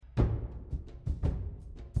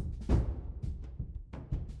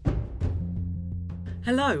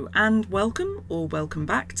Hello and welcome or welcome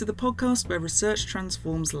back to the podcast where research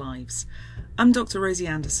transforms lives. I'm Dr. Rosie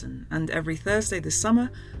Anderson, and every Thursday this summer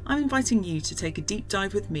I'm inviting you to take a deep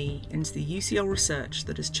dive with me into the UCL research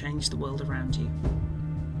that has changed the world around you.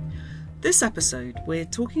 This episode we're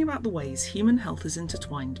talking about the ways human health is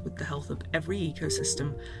intertwined with the health of every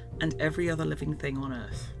ecosystem and every other living thing on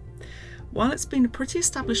Earth. While it's been a pretty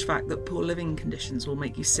established fact that poor living conditions will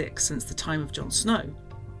make you sick since the time of Jon Snow,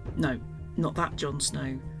 no, not that Jon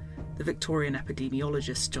Snow, the Victorian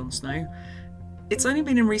epidemiologist Jon Snow, it's only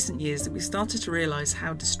been in recent years that we started to realise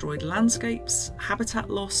how destroyed landscapes, habitat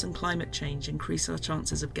loss and climate change increase our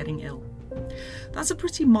chances of getting ill. That's a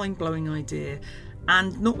pretty mind-blowing idea,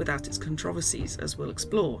 and not without its controversies, as we'll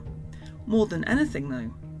explore. More than anything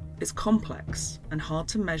though, it's complex and hard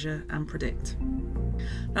to measure and predict.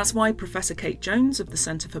 That's why Professor Kate Jones of the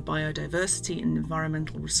Centre for Biodiversity and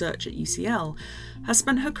Environmental Research at UCL has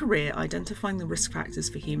spent her career identifying the risk factors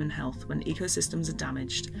for human health when ecosystems are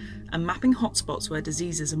damaged and mapping hotspots where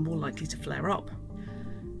diseases are more likely to flare up.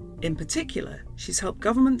 In particular, she's helped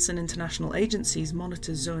governments and international agencies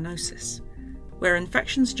monitor zoonosis, where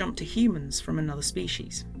infections jump to humans from another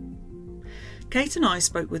species. Kate and I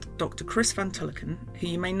spoke with Dr. Chris Van Tulleken, who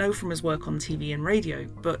you may know from his work on TV and radio,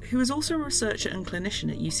 but who is also a researcher and clinician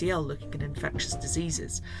at UCL looking at infectious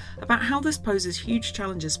diseases, about how this poses huge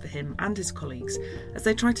challenges for him and his colleagues as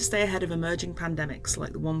they try to stay ahead of emerging pandemics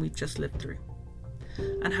like the one we've just lived through,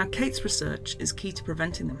 and how Kate's research is key to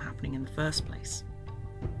preventing them happening in the first place.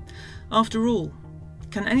 After all,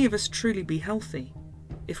 can any of us truly be healthy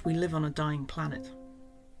if we live on a dying planet?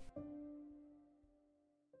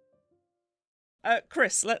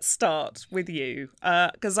 Chris, let's start with you,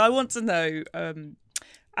 because I want to know,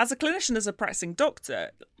 as a clinician, as a practicing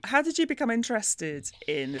doctor, how did you become interested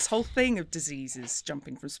in this whole thing of diseases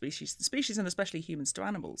jumping from species to species, and especially humans to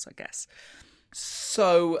animals, I guess?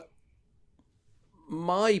 So,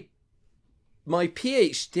 my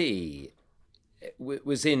PhD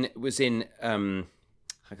was in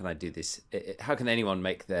how can I do this? How can anyone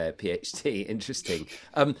make their PhD interesting?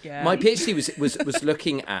 My PhD was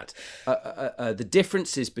looking at the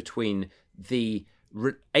differences between the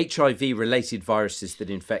HIV-related viruses that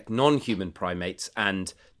infect non-human primates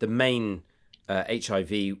and the main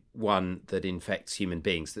HIV one that infects human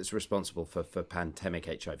beings that's responsible for pandemic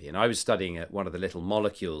HIV. And I was studying one of the little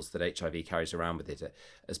molecules that HIV carries around with it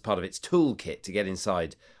as part of its toolkit to get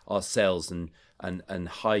inside our cells and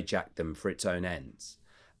hijack them for its own ends.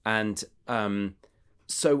 And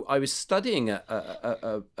so I was studying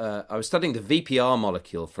the VPR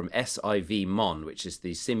molecule from SIV-MON, which is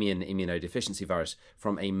the simian immunodeficiency virus,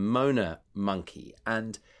 from a Mona monkey.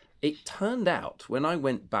 And it turned out, when I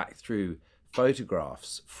went back through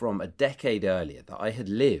photographs from a decade earlier, that I had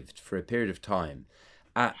lived for a period of time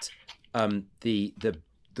at the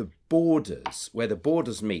borders, where the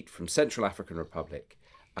borders meet from Central African Republic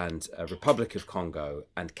and Republic of Congo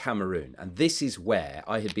and Cameroon. And this is where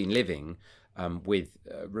I had been living with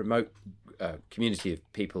a remote community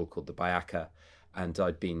of people called the Bayaka, and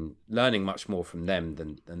I'd been learning much more from them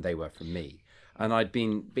than they were from me. And I'd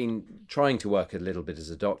been trying to work a little bit as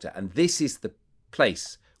a doctor. And this is the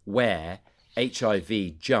place where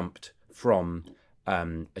HIV jumped from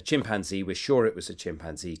a chimpanzee, we're sure it was a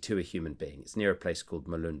chimpanzee, to a human being. It's near a place called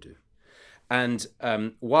Mulundu. And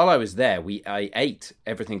while I was there, I ate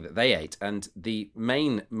everything that they ate. And the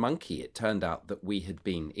main monkey, it turned out, that we had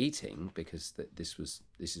been eating, because this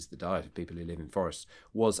is the diet of people who live in forests,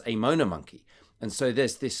 was a Mona monkey. And so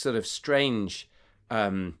there's this sort of strange, I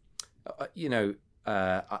mean,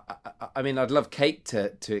 I'd love Kate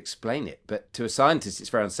to explain it, but to a scientist, it's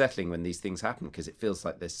very unsettling when these things happen, because it feels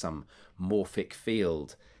like there's some morphic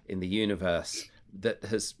field in the universe that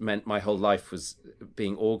has meant my whole life was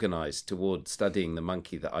being organized toward studying the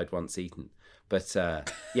monkey that I'd once eaten. But so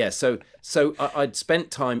I'd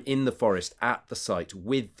spent time in the forest at the site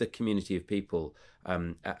with the community of people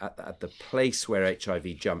at the place where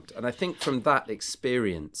HIV jumped. And I think from that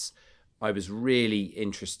experience, I was really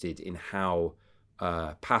interested in how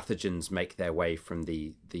pathogens make their way from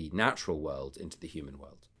the natural world into the human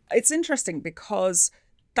world. It's interesting because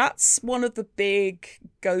that's one of the big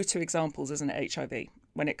go-to examples, isn't it, HIV,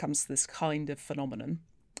 when it comes to this kind of phenomenon.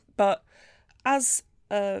 But as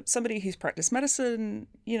somebody who's practiced medicine,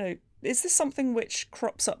 is this something which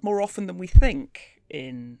crops up more often than we think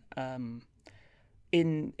in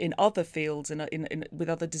other fields, in with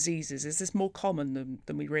other diseases? Is this more common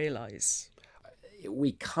than we realise?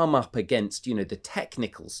 We come up against, the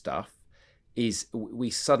technical stuff is we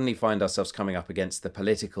suddenly find ourselves coming up against the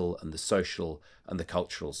political and the social and the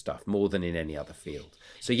cultural stuff more than in any other field.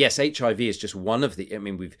 So yes, HIV is just one of the, I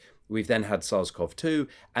mean, we've then had SARS-CoV-2,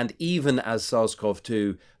 and even as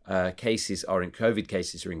SARS-CoV-2 COVID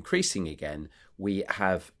cases are increasing again, we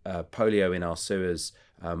have polio in our sewers,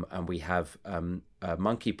 and we have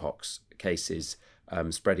monkeypox cases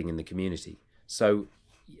spreading in the community. So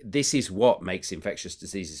this is what makes infectious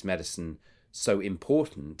diseases medicine so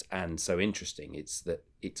important and so interesting. It's that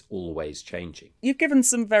it's always changing. You've given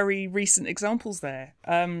some very recent examples there.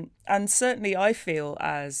 And certainly I feel,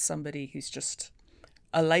 as somebody who's just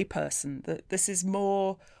a layperson, that this is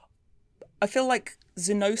more, I feel like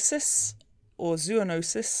zoonosis or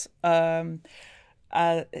zoonosis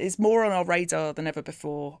is more on our radar than ever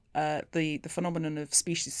before. The phenomenon of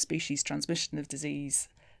species-to-species transmission of disease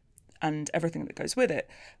and everything that goes with it.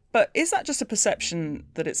 But is that just a perception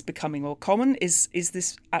that it's becoming more common? Is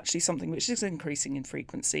this actually something which is increasing in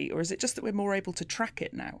frequency, or is it just that we're more able to track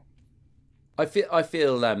it now? I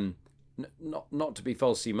feel not to be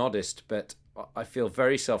falsely modest, but I feel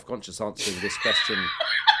very self-conscious answering this question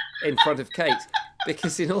in front of Kate,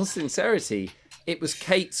 because in all sincerity, it was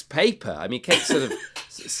Kate's paper. I mean, Kate's sort of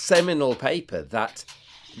seminal paper that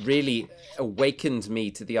really awakened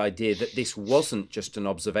me to the idea that this wasn't just an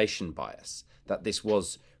observation bias, that this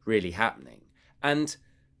was really happening. And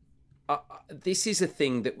this is a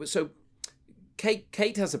thing that was, so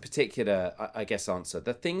Kate has a particular, I guess, answer.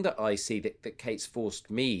 The thing that I see that Kate's forced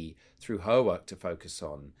me through her work to focus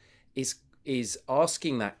on is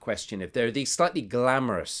asking that question: if there are these slightly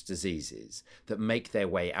glamorous diseases that make their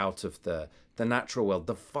way out of the natural world,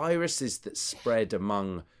 the viruses that spread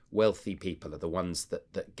among wealthy people are the ones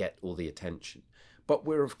that get all the attention. But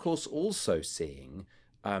we're, of course, also seeing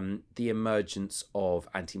the emergence of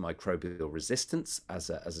antimicrobial resistance as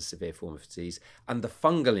a severe form of disease, and the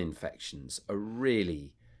fungal infections are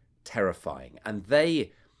really terrifying, and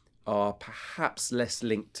they are perhaps less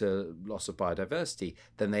linked to loss of biodiversity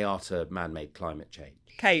than they are to man-made climate change.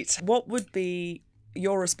 Kate, what would be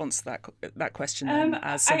your response to that question then,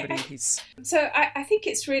 as somebody who's... So I think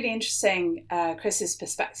it's really interesting, Chris's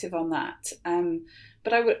perspective on that.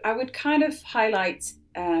 But I would kind of highlight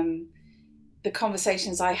the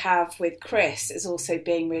conversations I have with Chris as also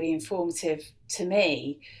being really informative to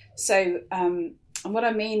me. So, and what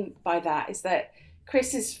I mean by that is that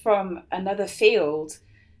Chris is from another field,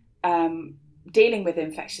 dealing with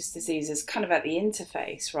infectious diseases kind of at the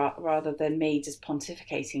interface rather than me just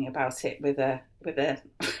pontificating about it with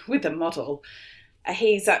a model.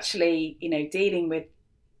 He's actually, dealing with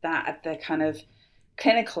that at the kind of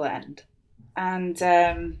clinical end. And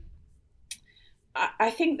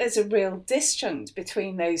I think there's a real disjunct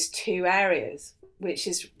between those two areas, which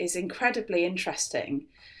is incredibly interesting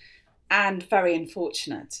and very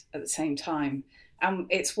unfortunate at the same time. And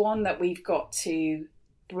it's one that we've got to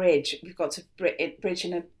bridge. We've got to bridge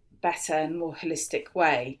in a better and more holistic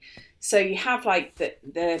way. So you have like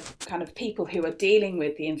the kind of people who are dealing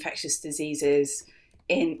with the infectious diseases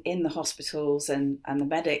in the hospitals and the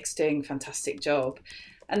medics doing a fantastic job.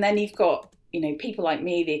 And then you've got, people like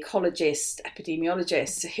me, the ecologists,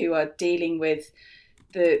 epidemiologists, who are dealing with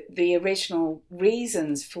the original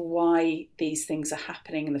reasons for why these things are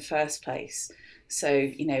happening in the first place.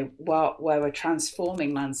 So, where we're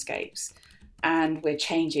transforming landscapes and we're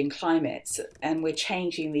changing climates and we're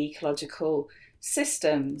changing the ecological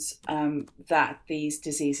systems that these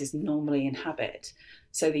diseases normally inhabit.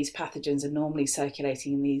 So these pathogens are normally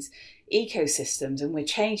circulating in these ecosystems, and we're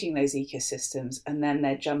changing those ecosystems, and then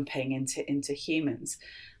they're jumping into humans.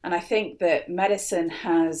 And I think that medicine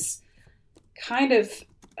has kind of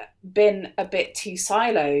been a bit too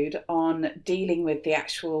siloed on dealing with the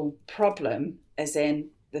actual problem, as in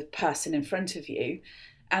the person in front of you.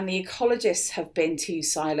 And the ecologists have been too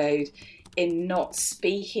siloed in not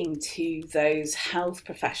speaking to those health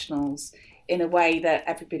professionals in a way that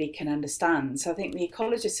everybody can understand. So I think the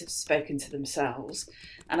ecologists have spoken to themselves,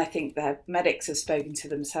 and I think the medics have spoken to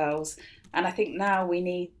themselves. And I think now we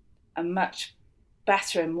need a much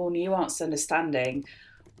better and more nuanced understanding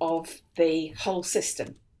of the whole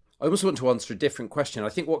system. I almost want to answer a different question. I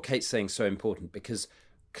think what Kate's saying is so important, because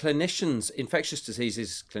clinicians, infectious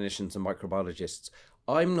diseases clinicians and microbiologists,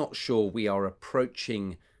 I'm not sure we are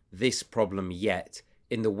approaching this problem yet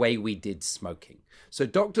in the way we did smoking. So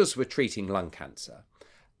doctors were treating lung cancer,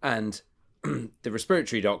 and the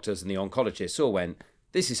respiratory doctors and the oncologists all went,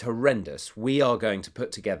 this is horrendous. We are going to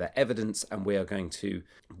put together evidence, and we are going to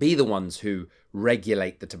be the ones who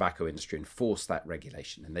regulate the tobacco industry and force that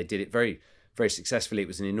regulation. And they did it very, very successfully. It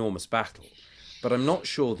was an enormous battle. But I'm not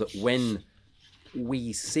sure that when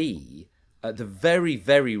we see the very,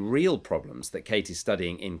 very real problems that Kate is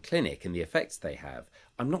studying in clinic and the effects they have,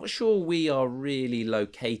 I'm not sure we are really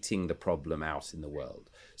locating the problem out in the world.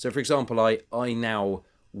 So, for example, I now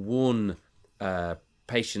warn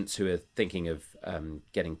patients who are thinking of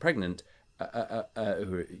getting pregnant, who are,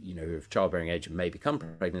 who are of childbearing age and may become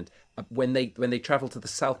pregnant, when they travel to the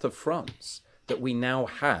south of France, that we now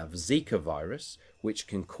have Zika virus, which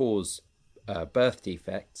can cause birth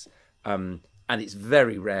defects, and it's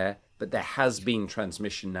very rare, but there has been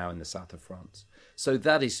transmission now in the south of France. So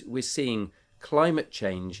we're seeing climate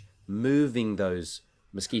change moving those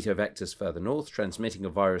mosquito vectors further north, transmitting a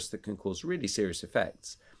virus that can cause really serious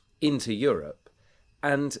effects into Europe.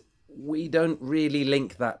 And we don't really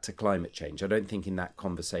link that to climate change. I don't think in that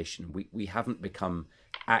conversation we haven't become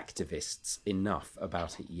activists enough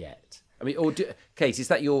about it yet. I mean, Kate, is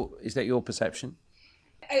that your perception?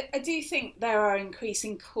 I do think there are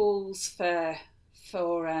increasing calls for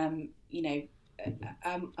a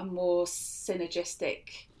more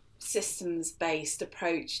synergistic, systems-based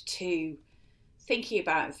approach to thinking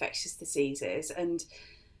about infectious diseases, and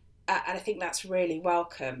I think that's really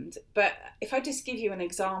welcomed. But if I just give you an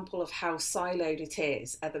example of how siloed it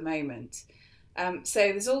is at the moment, so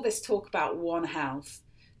there's all this talk about One Health.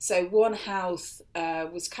 So One Health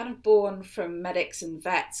was kind of born from medics and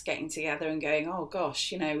vets getting together and going, oh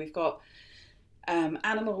gosh, we've got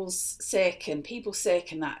animals sick and people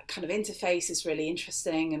sick, and that kind of interface is really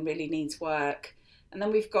interesting and really needs work. And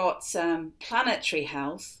then we've got planetary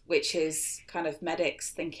health, which is kind of medics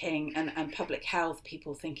thinking and public health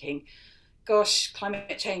people thinking, gosh,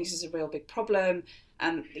 climate change is a real big problem.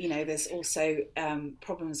 And, there's also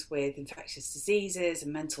problems with infectious diseases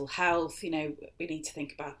and mental health. We need to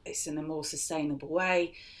think about this in a more sustainable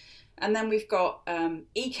way. And then we've got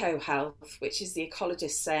eco health, which is the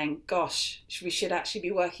ecologists saying, gosh, we should actually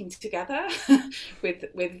be working together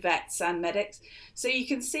with vets and medics. So you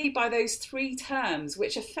can see by those three terms,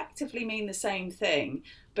 which effectively mean the same thing,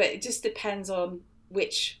 but it just depends on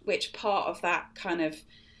which part of that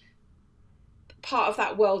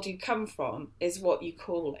world you come from is what you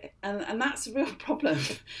call it. And that's a real problem.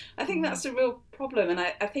 I think that's a real problem. And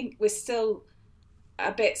I think we're still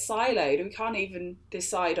a bit siloed. We can't even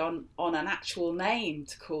decide on an actual name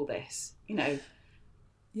to call this,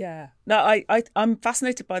 Yeah. No, I'm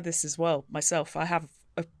fascinated by this as well myself. I have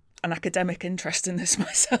an academic interest in this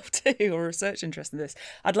myself too, or a research interest in this.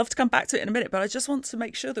 I'd love to come back to it in a minute, but I just want to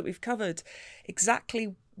make sure that we've covered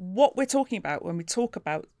exactly what we're talking about when we talk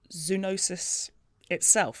about zoonosis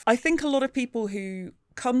itself. I think a lot of people who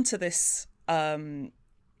come to this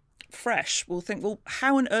fresh will think, well,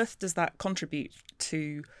 how on earth does that contribute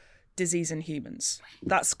to disease in humans?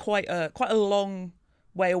 That's quite a long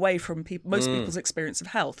way away from most people's experience of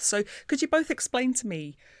health. So could you both explain to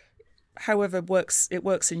me however it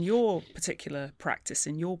works in your particular practice,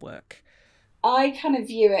 in your work? I kind of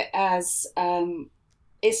view it as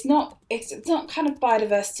it's not kind of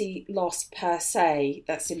biodiversity loss per se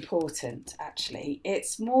that's important, actually.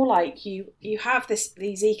 It's more like you have these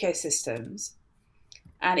ecosystems,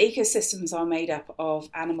 and ecosystems are made up of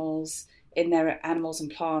animals and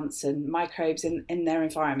plants and microbes in their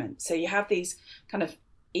environment. So you have these kind of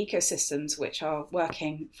ecosystems which are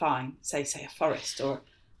working fine, say a forest or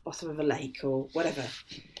bottom of a lake or whatever.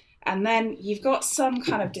 And then you've got some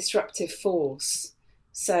kind of disruptive force.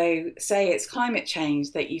 So say it's climate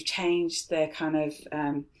change, that you've changed the kind of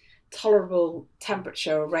tolerable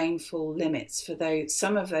temperature or rainfall limits for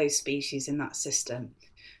some of those species in that system.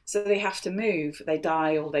 So they have to move, they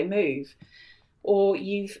die or they move. Or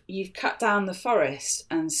you've cut down the forest,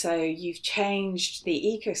 and so you've changed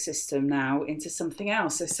the ecosystem now into something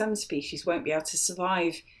else. So some species won't be able to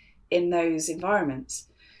survive in those environments.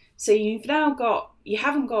 So you may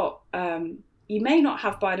not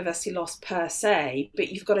have biodiversity loss per se, but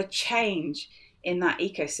you've got a change in that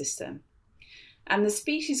ecosystem. And the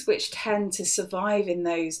species which tend to survive in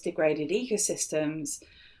those degraded ecosystems,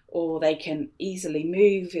 or they can easily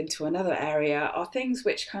move into another area, are things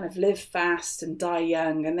which kind of live fast and die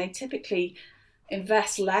young, and they typically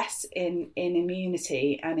invest less in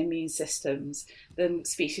immunity and immune systems than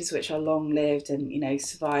species which are long-lived and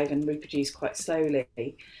survive and reproduce quite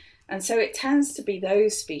slowly. And so it tends to be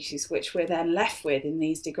those species which we're then left with in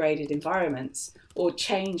these degraded environments or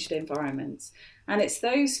changed environments. And it's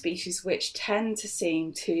those species which tend to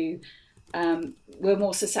seem to we're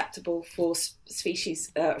more susceptible for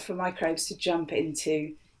for microbes to jump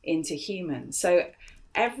into humans. So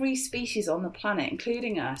every species on the planet,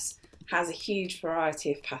 including us, has a huge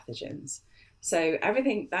variety of pathogens. So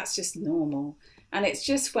everything, that's just normal. And it's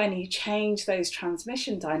just when you change those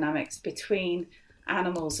transmission dynamics between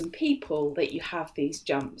animals and people that you have these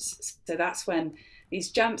jumps. So that's when these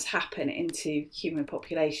jumps happen into human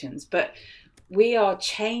populations. But we are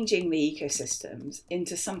changing the ecosystems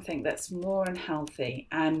into something that's more unhealthy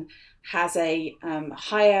and has a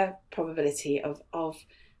higher probability of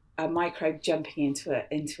a microbe jumping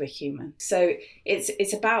into a human. So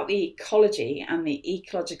it's about the ecology and the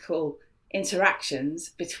ecological interactions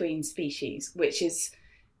between species, which is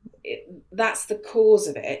that's the cause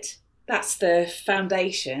of it. That's the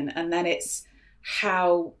foundation, and then it's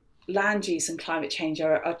how land use and climate change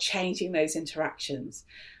are changing those interactions.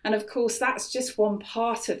 And of course, that's just one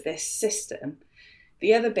part of this system.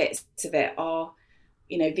 The other bits of it are,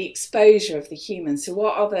 the exposure of the human. So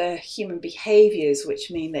what are the human behaviours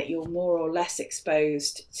which mean that you're more or less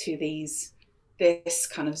exposed to this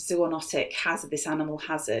kind of zoonotic hazard, this animal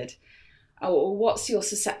hazard? Or what's your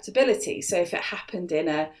susceptibility? So if it happened in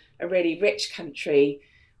a really rich country,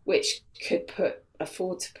 which could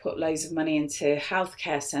afford to put loads of money into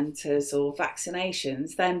healthcare centres or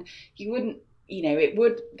vaccinations, then you wouldn't,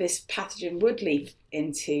 this pathogen would leak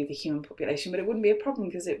into the human population, but it wouldn't be a problem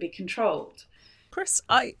because it'd be controlled. Chris,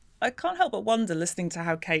 I can't help but wonder, listening to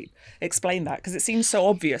how Kate explained that, because it seems so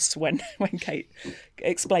obvious when Kate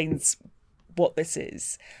explains what this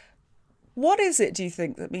is. What is it, do you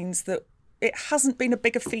think, that means that it hasn't been a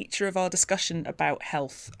bigger feature of our discussion about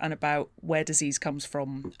health and about where disease comes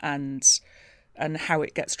from and how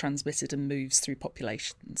it gets transmitted and moves through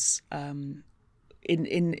populations,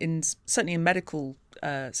 in certainly in medical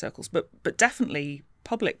circles, but definitely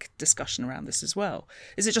public discussion around this as well?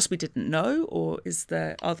 Is it just we didn't know, or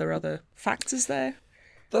are there other factors there?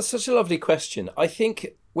 That's such a lovely question. I think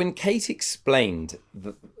when Kate explained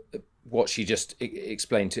what she just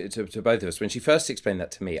explained to both of us, when she first explained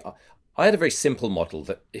that to me, I had a very simple model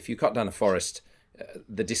that if you cut down a forest,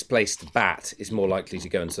 the displaced bat is more likely to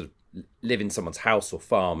go and sort of live in someone's house or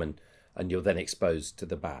farm, and you're then exposed to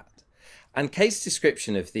the bat. And Kate's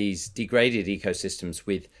description of these degraded ecosystems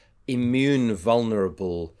with immune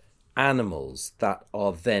vulnerable animals that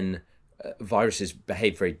are then viruses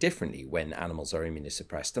behave very differently when animals are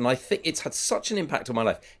immunosuppressed. And I think it's had such an impact on my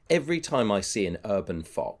life. Every time I see an urban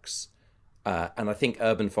fox, and I think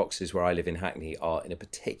urban foxes where I live in Hackney are in a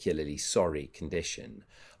particularly sorry condition,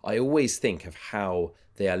 I always think of how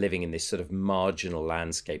they are living in this sort of marginal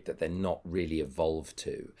landscape that they're not really evolved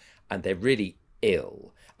to, and they're really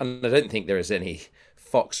ill. And I don't think there is any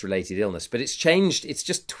fox-related illness, but it's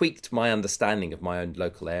just tweaked my understanding of my own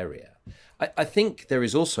local area. I think there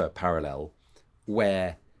is also a parallel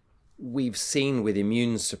where we've seen with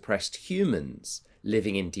immune-suppressed humans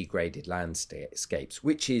living in degraded landscapes,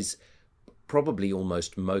 which is probably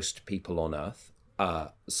almost most people on Earth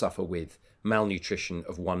suffer with malnutrition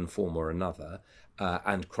of one form or another,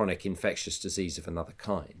 and chronic infectious disease of another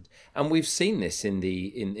kind. And we've seen this in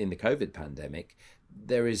the COVID pandemic.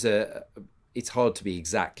 There is it's hard to be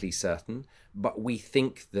exactly certain, but we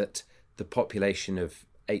think that the population of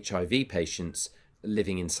HIV patients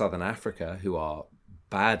living in southern Africa who are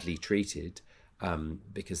badly treated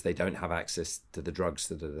because they don't have access to the drugs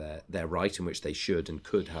that are their right, in which they should and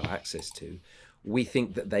could have access to, we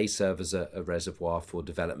think that they serve as a reservoir for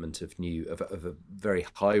development of a very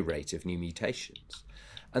high rate of new mutations.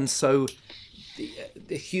 And so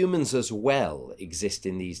the humans as well exist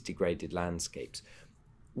in these degraded landscapes.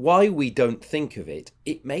 Why we don't think of it,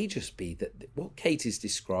 it may just be that what Kate is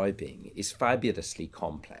describing is fabulously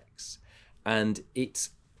complex, and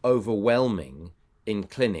it's overwhelming in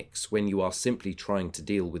clinics when you are simply trying to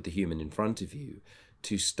deal with the human in front of you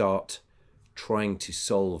to start trying to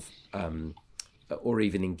solve or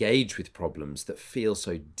even engage with problems that feel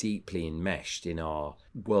so deeply enmeshed in our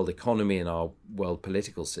world economy and our world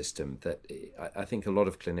political system that I think a lot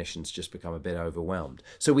of clinicians just become a bit overwhelmed.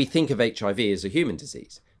 So we think of HIV as a human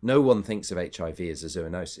disease. No one thinks of HIV as a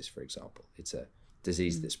zoonosis, for example. It's a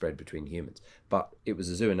disease that spread between humans. But it was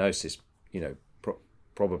a zoonosis,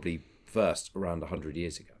 probably first around 100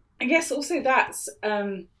 years ago. I guess also that's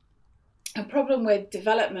a problem with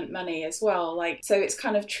development money as well. So it's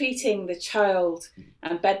kind of treating the child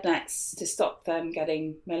and bed nets to stop them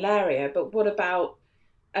getting malaria. But what about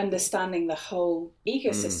understanding the whole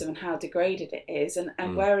ecosystem and how degraded it is?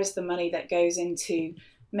 And where is the money that goes into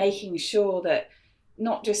making sure that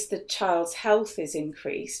not just the child's health is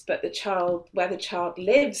increased, but where the child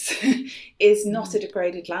lives is not a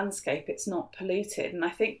degraded landscape, it's not polluted. And I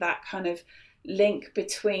think that kind of link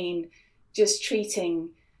between just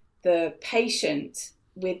treating the patient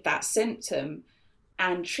with that symptom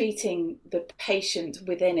and treating the patient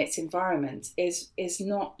within its environment is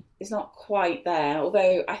not quite there,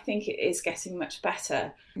 although I think it is getting much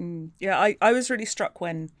better. Yeah, I was really struck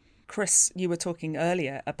when Chris, you were talking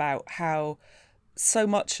earlier about how so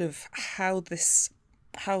much of how this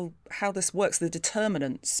works, the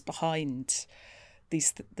determinants behind the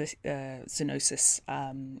zoonosis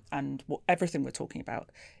and everything we're talking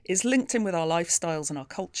about is linked in with our lifestyles and our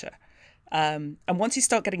culture. And once you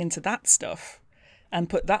start getting into that stuff and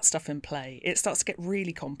put that stuff in play, it starts to get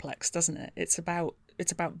really complex, doesn't it? It's about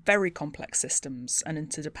very complex systems and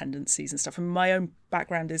interdependencies and stuff. And my own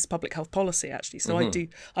background is public health policy, actually. So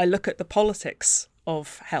I look at the politics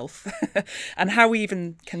of health and how we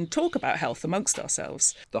even can talk about health amongst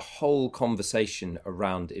ourselves. The whole conversation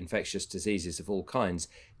around infectious diseases of all kinds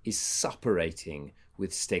is suppurating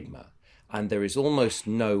with stigma. And there is almost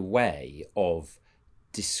no way of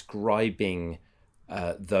describing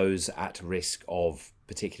those at risk of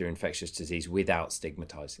particular infectious disease without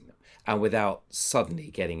stigmatizing them and without suddenly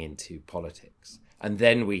getting into politics. And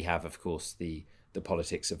then we have, of course, the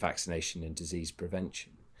politics of vaccination and disease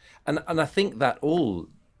prevention. And I think that all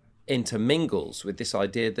intermingles with this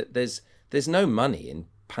idea that there's no money in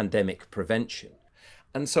pandemic prevention.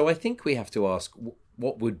 And so I think we have to ask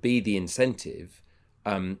what would be the incentive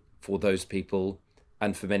for those people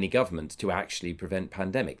and for many governments to actually prevent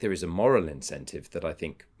pandemic. There is a moral incentive that I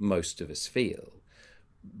think most of us feel,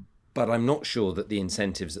 but I'm not sure that the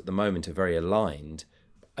incentives at the moment are very aligned.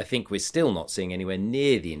 I think we're still not seeing anywhere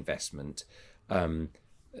near the investment that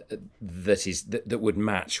would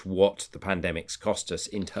match what the pandemics cost us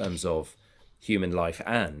in terms of human life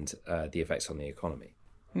and the effects on the economy.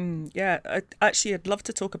 I'd love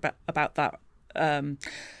to talk about that.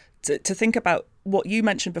 To think about what you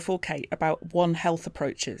mentioned before, Kate, about One Health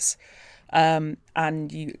approaches, and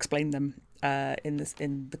you explained them in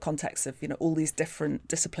the context of all these different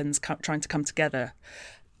disciplines trying to come together.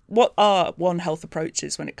 What are One Health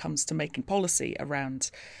approaches when it comes to making policy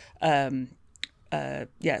around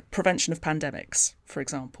prevention of pandemics, for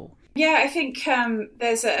example? Yeah, I think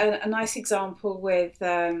there's a nice example with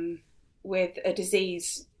a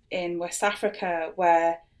disease in West Africa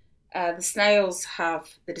where the snails have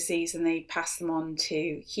the disease and they pass them on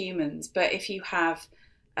to humans. But if you have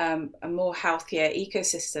a more healthier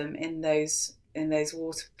ecosystem in those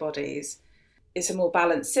water bodies, it's a more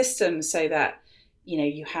balanced system so that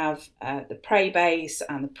you have the prey base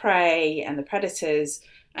and the prey and the predators,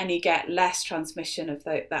 and you get less transmission of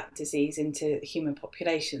that disease into human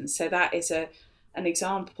populations. So that is an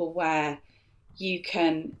example where you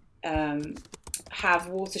can have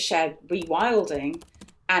watershed rewilding,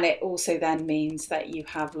 and it also then means that you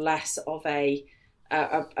have less of a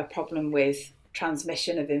problem with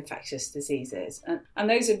transmission of infectious diseases. And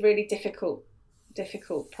those are really difficult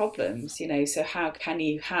problems, So how can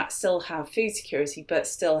you still have food security but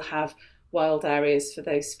still have wild areas for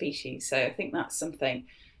those species? So I think that's something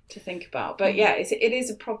to think about. But yeah, it is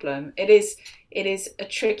a problem. It is a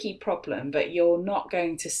tricky problem, but you're not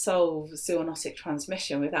going to solve zoonotic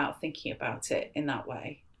transmission without thinking about it in that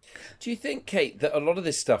way. Do you think, Kate, that a lot of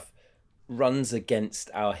this stuff runs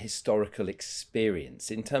against our historical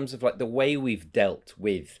experience in terms of like the way we've dealt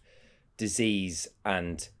with disease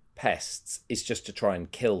and pests is just to try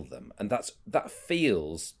and kill them? And that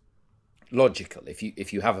feels logical.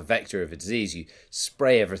 If you have a vector of a disease, you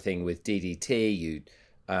spray everything with DDT, you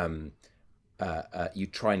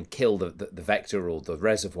try and kill the vector or the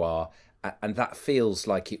reservoir, and that feels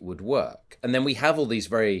like it would work. And then we have all these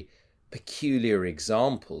very peculiar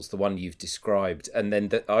examples, the one you've described, and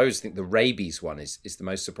then I always think the rabies one is the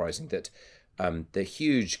most surprising, that the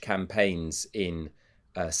huge campaigns in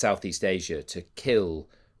Southeast Asia to kill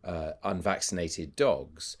unvaccinated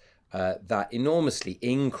dogs, that enormously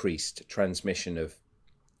increased transmission of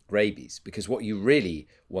rabies, because what you really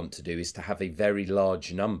want to do is to have a very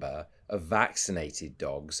large number of vaccinated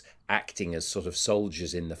dogs acting as sort of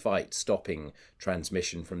soldiers in the fight, stopping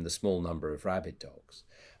transmission from the small number of rabid dogs.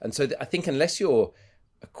 And so I think unless you're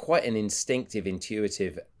quite an instinctive,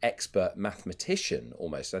 intuitive, expert mathematician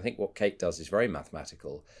almost, I think what Kate does is very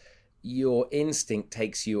mathematical, your instinct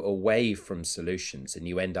takes you away from solutions and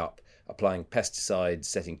you end up applying pesticides,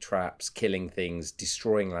 setting traps, killing things,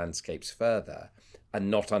 destroying landscapes further, and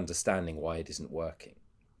not understanding why it isn't working.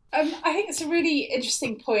 I think it's a really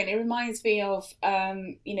interesting point. It reminds me of,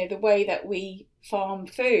 the way that we farm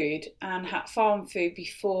food and had farm food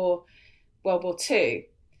before World War II.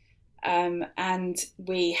 And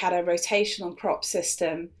we had a rotational crop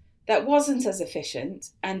system that wasn't as efficient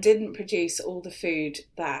and didn't produce all the food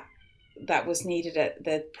that was needed at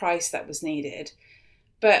the price that was needed.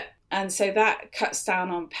 And so that cuts down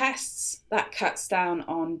on pests, that cuts down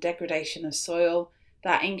on degradation of soil,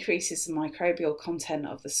 that increases the microbial content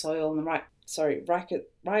of the soil and the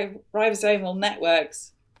ribosomal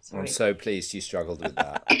networks I'm so pleased you struggled with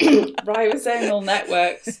that. Ribosomal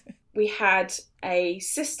networks. We had a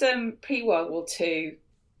system pre-World War II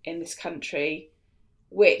in this country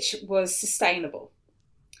which was sustainable.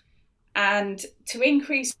 And to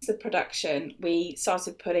increase the production, we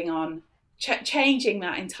started putting on, changing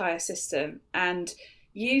that entire system and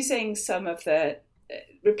using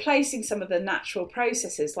replacing some of the natural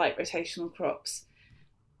processes like rotational crops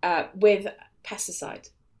with pesticide.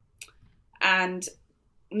 And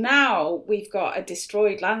now we've got a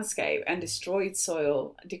destroyed landscape and destroyed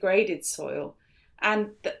soil, degraded soil,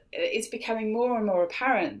 and it's becoming more and more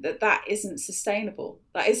apparent that isn't sustainable.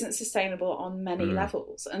 That isn't sustainable on many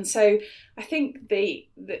levels. And so I think the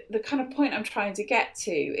kind of point I'm trying to get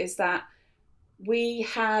to is that we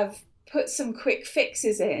have put some quick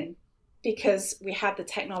fixes in because we had the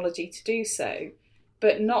technology to do so,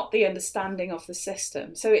 but not the understanding of the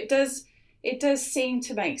system. So it does seem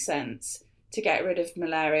to make sense to get rid of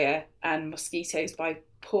malaria and mosquitoes by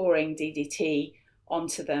pouring DDT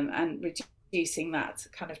onto them and reducing that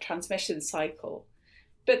kind of transmission cycle.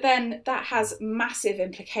 But then that has massive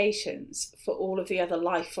implications for all of the other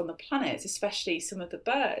life on the planet, especially some of the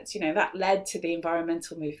birds. That led to the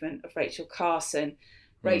environmental movement of Rachel Carson.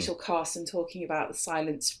 Rachel Carson talking about the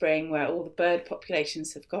silent spring where all the bird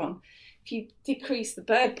populations have gone. If you decrease the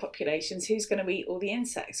bird populations, who's going to eat all the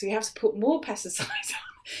insects? So you have to put more pesticides on.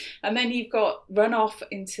 And then you've got runoff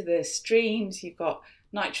into the streams, you've got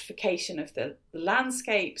nitrification of the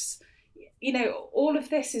landscapes. All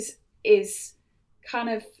of this is kind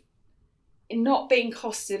of not being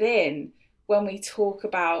costed in when we talk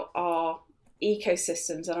about our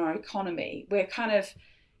ecosystems and our economy.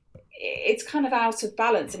 It's kind of out of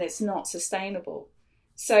balance and it's not sustainable.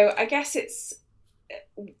 So I guess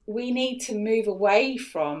we need to move away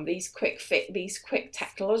from these quick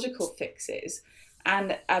technological fixes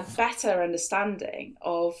and a better understanding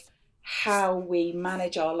of how we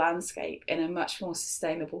manage our landscape in a much more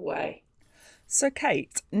sustainable way. So,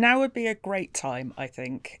 Kate, now would be a great time, I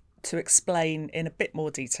think, to explain in a bit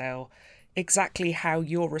more detail exactly how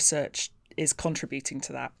your research is contributing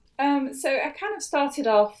to that. So I kind of started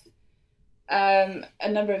off a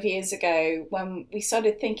number of years ago when we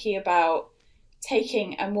started thinking about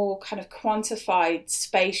taking a more kind of quantified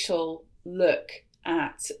spatial look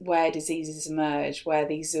at where diseases emerge, where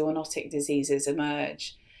these zoonotic diseases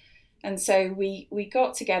emerge. And so we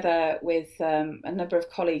got together with a number of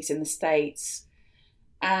colleagues in the States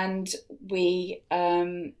and we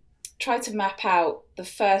tried to map out the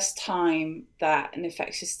first time that an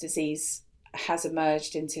infectious disease has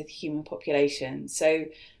emerged into the human population. So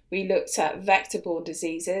we looked at vector-borne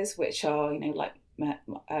diseases, which are, like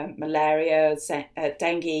malaria,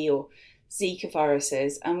 dengue or Zika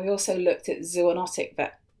viruses, and we also looked at zoonotic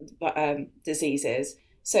diseases.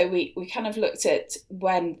 So we kind of looked at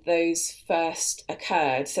when those first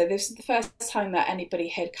occurred. So this is the first time that anybody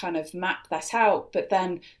had kind of mapped that out, but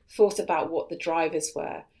then thought about what the drivers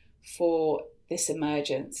were for this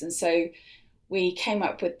emergence. And so we came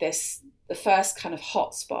up with the first kind of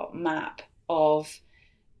hotspot map of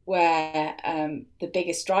where the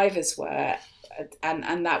biggest drivers were,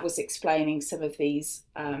 and that was explaining some of these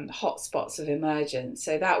hotspots of emergence.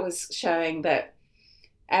 So that was showing that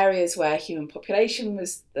areas where human population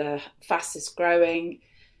was the fastest growing,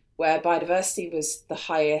 where biodiversity was the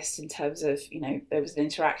highest in terms of, there was an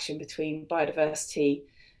interaction between biodiversity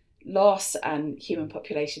loss and human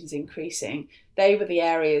populations increasing. They were the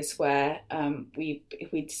areas where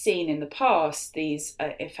we'd seen in the past these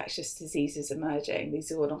infectious diseases emerging,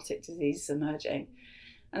 these zoonotic diseases emerging.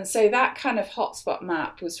 And so that kind of hotspot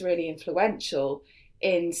map was really influential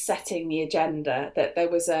in setting the agenda, that there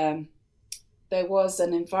was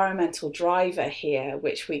an environmental driver here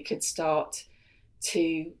which we could start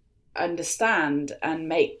to understand and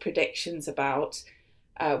make predictions about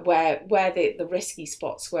where the risky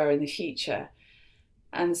spots were in the future.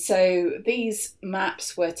 And so these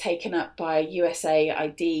maps were taken up by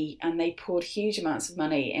USAID and they poured huge amounts of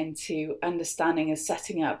money into understanding and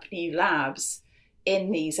setting up new labs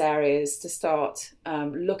in these areas to start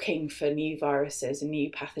looking for new viruses and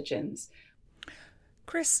new pathogens.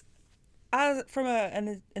 Chris, from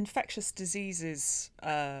an infectious diseases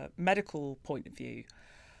medical point of view,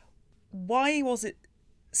 why was it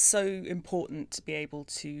so important to be able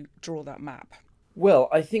to draw that map? Well,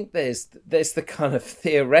 I think there's the kind of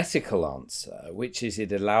theoretical answer, which is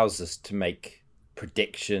it allows us to make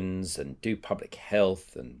predictions and do public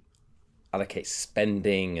health and allocate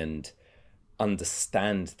spending and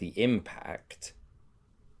understand the impact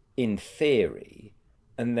in theory.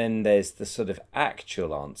 And then there's the sort of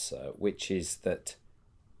actual answer, which is that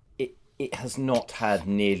it has not had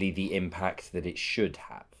nearly the impact that it should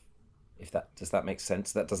have. Does that make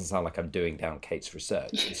sense? That doesn't sound like I'm doing down Kate's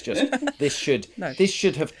research. It's just this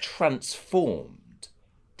should have transformed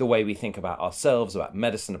the way we think about ourselves, about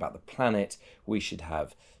medicine, about the planet. We should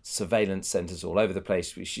have surveillance centres all over the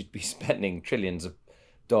place. We should be spending trillions of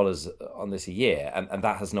dollars on this a year, and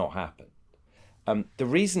that has not happened. The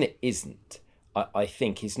reason it isn't, I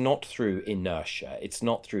think, is not through inertia. It's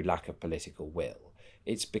not through lack of political will.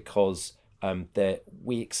 It's because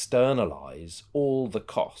we externalise all the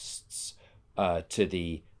costs to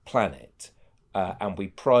the planet and we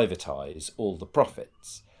privatise all the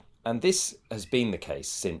profits. And this has been the case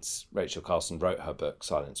since Rachel Carson wrote her book,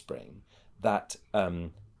 Silent Spring, that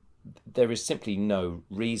there is simply no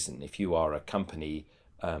reason, if you are a company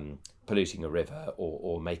polluting a river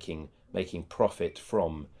or making profit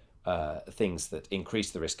from things that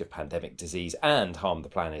increase the risk of pandemic disease and harm the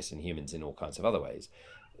planet and humans in all kinds of other ways,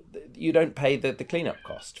 you don't pay the cleanup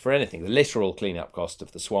cost for anything, the literal cleanup cost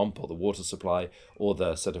of the swamp or the water supply or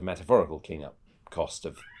the sort of metaphorical cleanup cost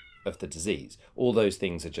of the disease. All those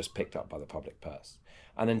things are just picked up by the public purse.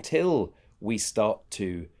 And until we start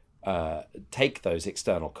to take those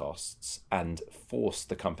external costs and force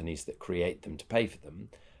the companies that create them to pay for them,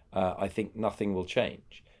 I think nothing will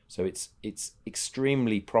change. So it's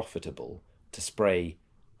extremely profitable to spray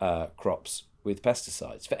crops with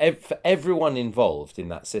pesticides for everyone involved in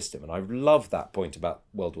that system. And I love that point about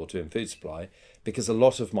World War II and food supply, because a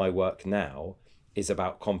lot of my work now is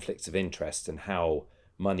about conflicts of interest and how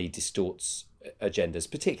money distorts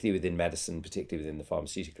agendas, particularly within medicine, particularly within the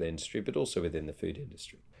pharmaceutical industry, but also within the food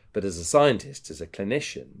industry. But as a scientist, as a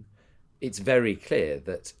clinician, it's very clear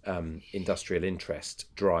that industrial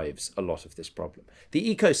interest drives a lot of this problem.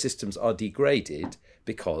 The ecosystems are degraded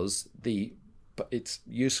because it's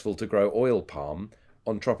useful to grow oil palm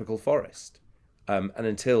on tropical forest. And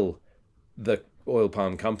until the oil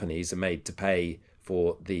palm companies are made to pay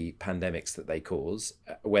for the pandemics that they cause,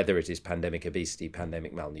 whether it is pandemic obesity,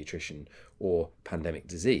 pandemic malnutrition, or pandemic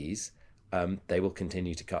disease, they will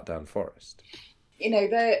continue to cut down forest. You know,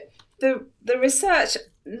 the research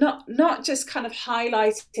not just kind of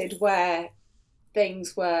highlighted where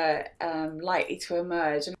things were likely to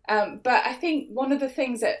emerge, but I think one of the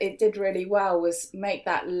things that it did really well was make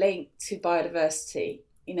that link to biodiversity,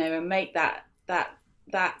 you know, and make that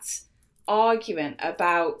argument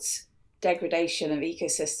about degradation of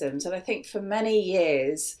ecosystems. And I think for many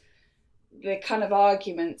years the kind of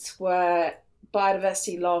arguments were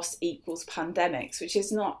biodiversity loss equals pandemics, which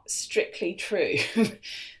is not strictly true.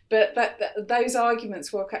 But those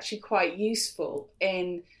arguments were actually quite useful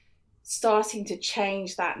in starting to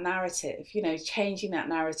change that narrative, you know, changing that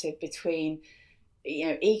narrative between, you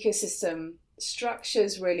know, ecosystem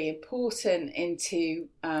structures really important into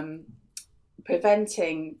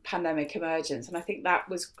preventing pandemic emergence. And I think that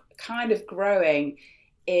was kind of growing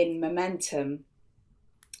in momentum.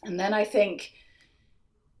 And then I think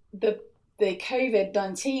the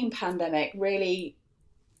COVID-19 pandemic really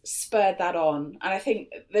spurred that on. And I think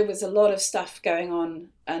there was a lot of stuff going on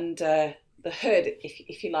under the hood,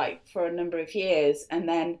 if you like, for a number of years. And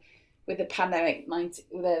then with the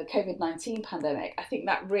COVID-19 pandemic, I think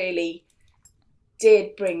that really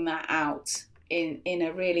did bring that out in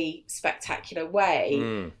a really spectacular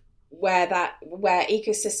way, where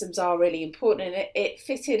ecosystems are really important. And it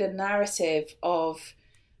fitted a narrative of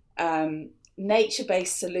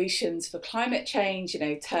nature-based solutions for climate change, you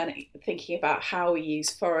know, thinking about how we use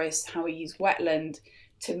forest, how we use wetland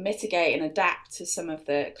to mitigate and adapt to some of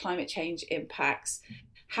the climate change impacts,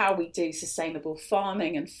 how we do sustainable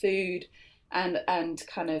farming and food, and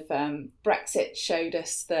kind of Brexit showed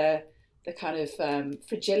us the kind of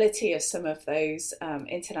fragility of some of those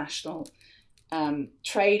international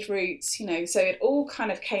trade routes, you know, so it all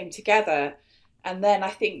kind of came together. And then I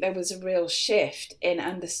think there was a real shift in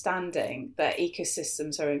understanding that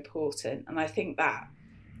ecosystems are important. And I think that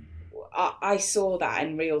I saw that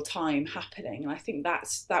in real time happening. And I think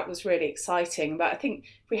that was really exciting. But I think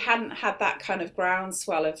if we hadn't had that kind of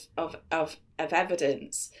groundswell of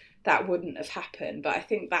evidence, that wouldn't have happened. But I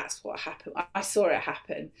think that's what happened. I saw it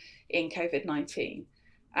happen in COVID-19,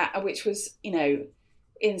 which was, you know,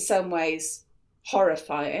 in some ways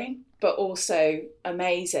horrifying, but also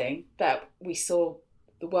amazing that we saw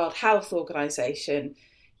the World Health Organization,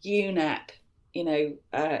 UNEP, you know,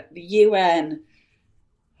 the UN,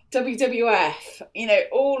 WWF, you know,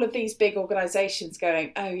 all of these big organizations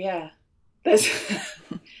going, oh yeah, there's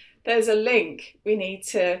a link.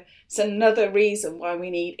 It's another reason why we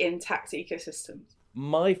need intact ecosystems.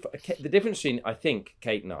 The difference between, I think,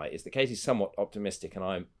 Kate and I is that Kate is somewhat optimistic and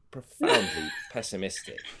I'm profoundly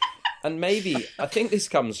pessimistic. And maybe, I think this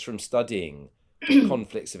comes from studying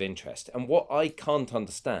conflicts of interest. And what I can't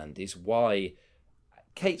understand is why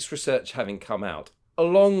Kate's research having come out,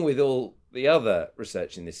 along with all the other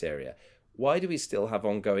research in this area, why do we still have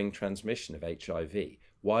ongoing transmission of HIV?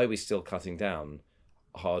 Why are we still cutting down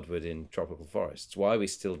hardwood in tropical forests? Why are we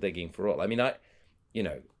still digging for oil? I mean,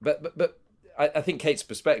 but I think Kate's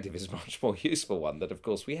perspective is a much more useful one, that of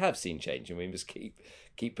course we have seen change and we must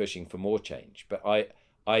keep pushing for more change. But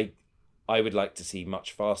I would like to see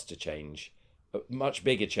much faster change, much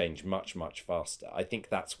bigger change, much faster. I think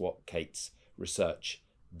that's what Kate's research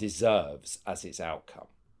deserves as its outcome.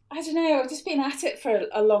 I don't know, I've just been at it for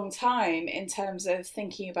a long time in terms of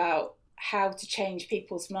thinking about how to change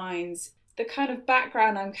people's minds. The kind of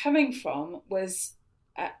background I'm coming from was,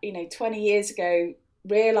 20 years ago,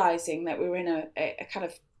 realising that we were in a kind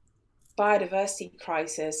of biodiversity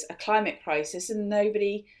crisis, a climate crisis, and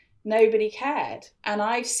nobody cared. And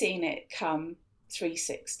I've seen it come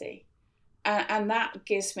 360. And that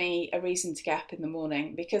gives me a reason to get up in the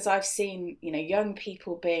morning, because I've seen, young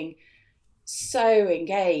people being so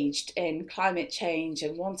engaged in climate change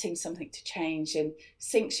and wanting something to change, and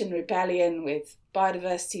Extinction Rebellion with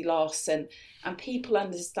biodiversity loss, and people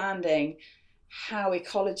understanding how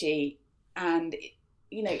ecology, I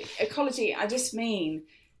just mean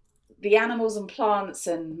the animals and plants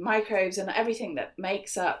and microbes and everything that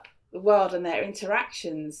makes up the world and their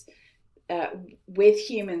interactions with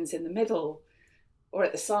humans in the middle or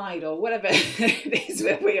at the side or whatever it is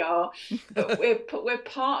where we are. But we're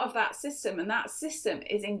part of that system, and that system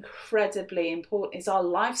is incredibly important. It's our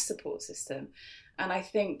life support system. And I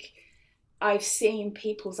think I've seen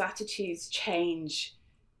people's attitudes change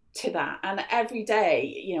to that. And every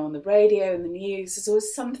day, on the radio and the news, there's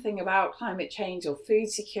always something about climate change or food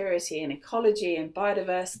security and ecology and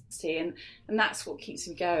biodiversity. And that's what keeps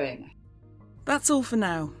me going. That's all for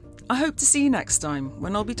now. I hope to see you next time,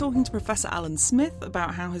 when I'll be talking to Professor Alan Smith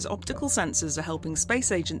about how his optical sensors are helping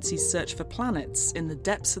space agencies search for planets in the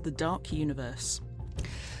depths of the dark universe.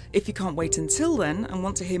 If you can't wait until then and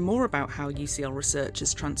want to hear more about how UCL research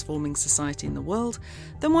is transforming society and the world,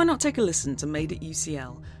 then why not take a listen to Made at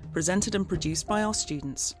UCL, presented and produced by our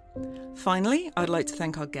students. Finally, I'd like to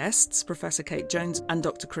thank our guests, Professor Kate Jones and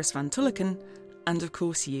Dr. Chris Van Tulleken, and of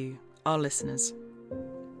course you, our listeners.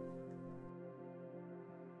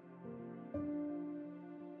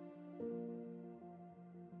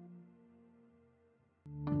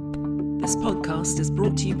 This podcast is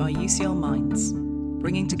brought to you by UCL Minds,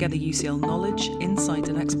 bringing together UCL knowledge, insight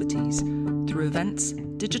and expertise through events,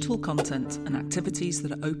 digital content and activities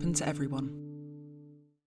that are open to everyone.